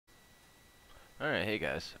Alright, hey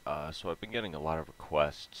guys. So I've been getting a lot of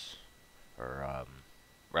requests, or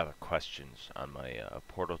rather questions, on my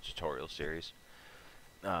Portal tutorial series.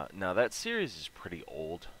 Now that series is pretty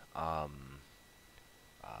old. I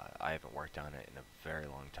haven't worked on it in a very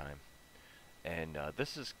long time. And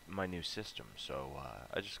this is my new system, so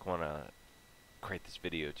I just want to create this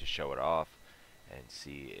video to show it off and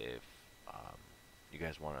see if you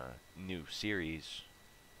guys want a new series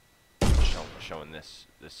showing this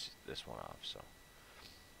one off. So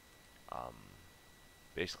um,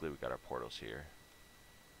 basically we got our portals here.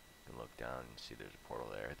 You can look down and see there's a portal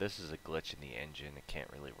there. This is a glitch in the engine. It can't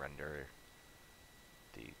really render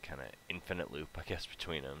the kind of infinite loop, I guess,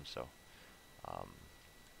 between them. So um,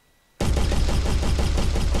 you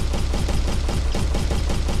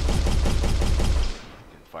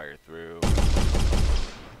can fire through.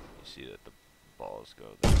 You see that the balls go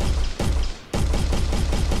there.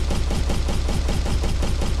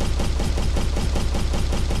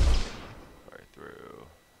 Fire through.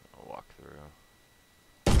 I'll walk through.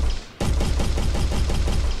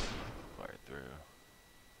 Fire through.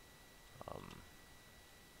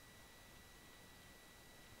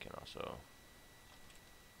 Can also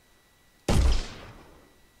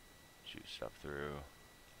shoot stuff through.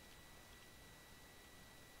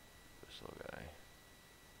 This little guy.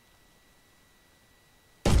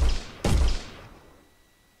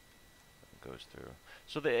 Goes through.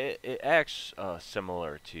 So it acts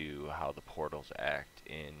similar to how the portals act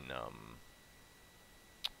in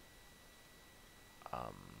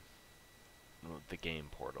the game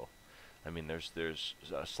Portal. I mean, there's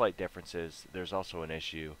slight differences. There's also an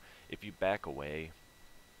issue. If you back away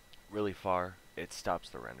really far, it stops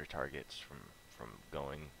the render targets from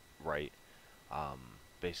going right.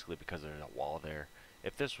 Basically because there's a wall there.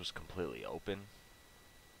 If this was completely open,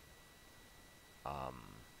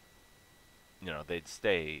 they'd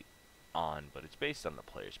stay on, but it's based on the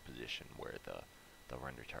player's position where the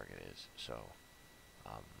render target is. So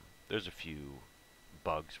um, there's a few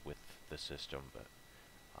bugs with the system, but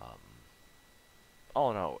all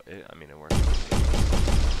in all, I mean, it works pretty good.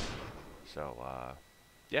 So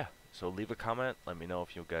yeah, so leave a comment. Let me know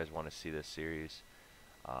if you guys want to see this series.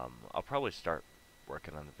 I'll probably start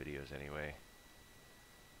working on the videos anyway.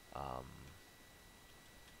 But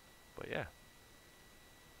yeah.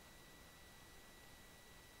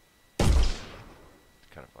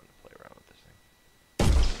 Kind of fun to play around with this thing.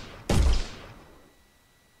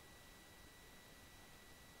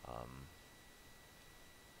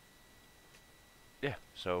 Yeah,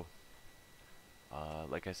 so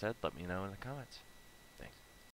like I said, let me know in the comments.